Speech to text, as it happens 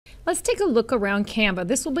Let's take a look around Canva.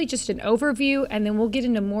 This will be just an overview, and then we'll get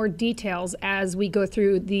into more details as we go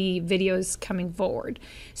through the videos coming forward.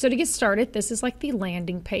 So to get started, this is like the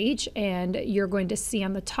landing page, and you're going to see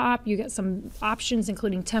on the top, you get some options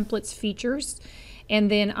including templates, features,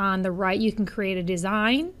 and then on the right you can create a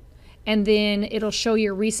design, and then it'll show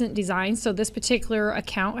your recent designs. So this particular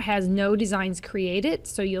account has no designs created,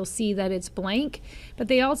 so you'll see that it's blank. But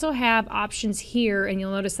they also have options here, and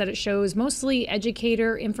you'll notice that it shows mostly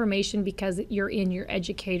educator information because you're in your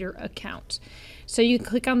educator account. So you can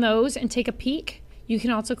click on those and take a peek. You can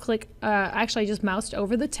also click, actually I just moused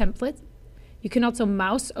over the template. You can also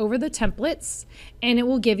mouse over the templates, and it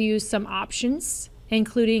will give you some options,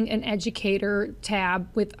 including an educator tab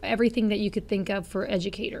with everything that you could think of for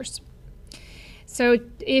educators. So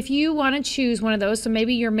if you want to choose one of those, so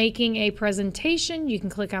maybe you're making a presentation, you can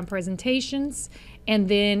click on presentations, and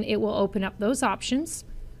then it will open up those options.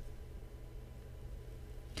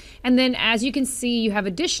 And then as you can see, you have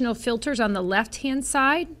additional filters on the left-hand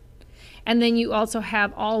side, and then you also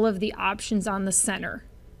have all of the options on the center.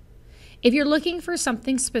 If you're looking for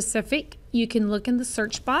something specific, you can look in the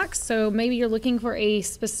search box. So maybe you're looking for a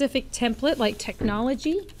specific template like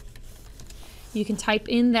technology. You can type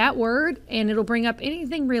in that word and it'll bring up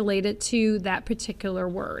anything related to that particular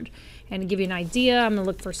word. And to give you an idea, I'm going to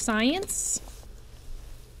look for science.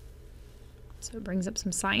 So it brings up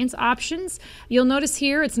some science options. You'll notice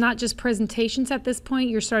here it's not just presentations at this point.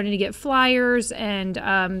 You're starting to get flyers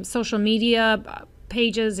and social media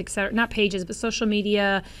pages, etc. Not pages, but social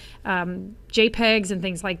media, JPEGs and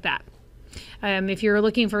things like that. If you're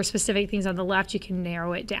looking for specific things on the left, you can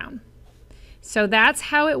narrow it down. So that's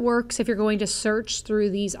how it works if you're going to search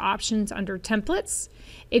through these options under templates.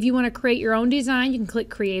 If you want to create your own design, you can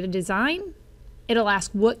click create a design. It'll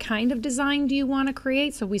ask what kind of design do you want to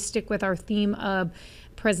create. So we stick with our theme of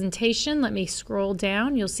presentation. Let me scroll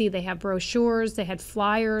down. You'll see they have brochures, they had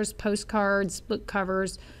flyers, postcards, book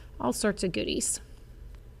covers, all sorts of goodies.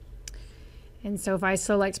 And so if I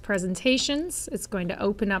select presentations, it's going to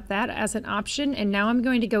open up that as an option. And now I'm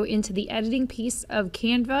going to go into the editing piece of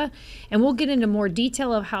Canva, and we'll get into more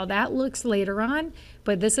detail of how that looks later on.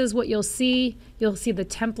 But this is what you'll see. You'll see the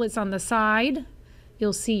templates on the side.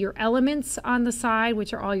 You'll see your elements on the side,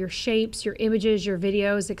 which are all your shapes, your images, your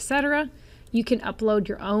videos, etc. You can upload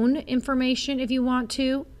your own information if you want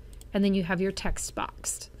to, and then you have your text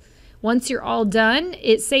box. Once you're all done,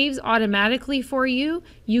 it saves automatically for you.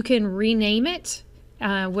 You can rename it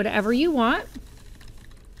whatever you want.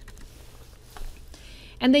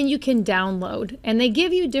 And then you can download. And they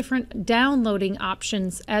give you different downloading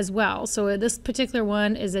options as well. So this particular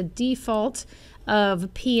one is a default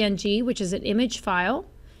of PNG, which is an image file.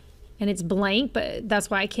 And it's blank, but that's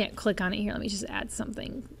why I can't click on it here. Let me just add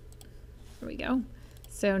something. There we go.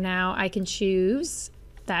 So now I can choose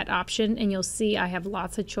that option, and you'll see I have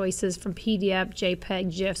lots of choices from PDF,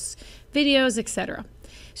 JPEG, GIFs, videos, etc.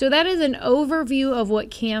 So that is an overview of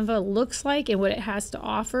what Canva looks like and what it has to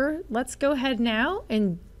offer. Let's go ahead now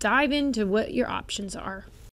and dive into what your options are.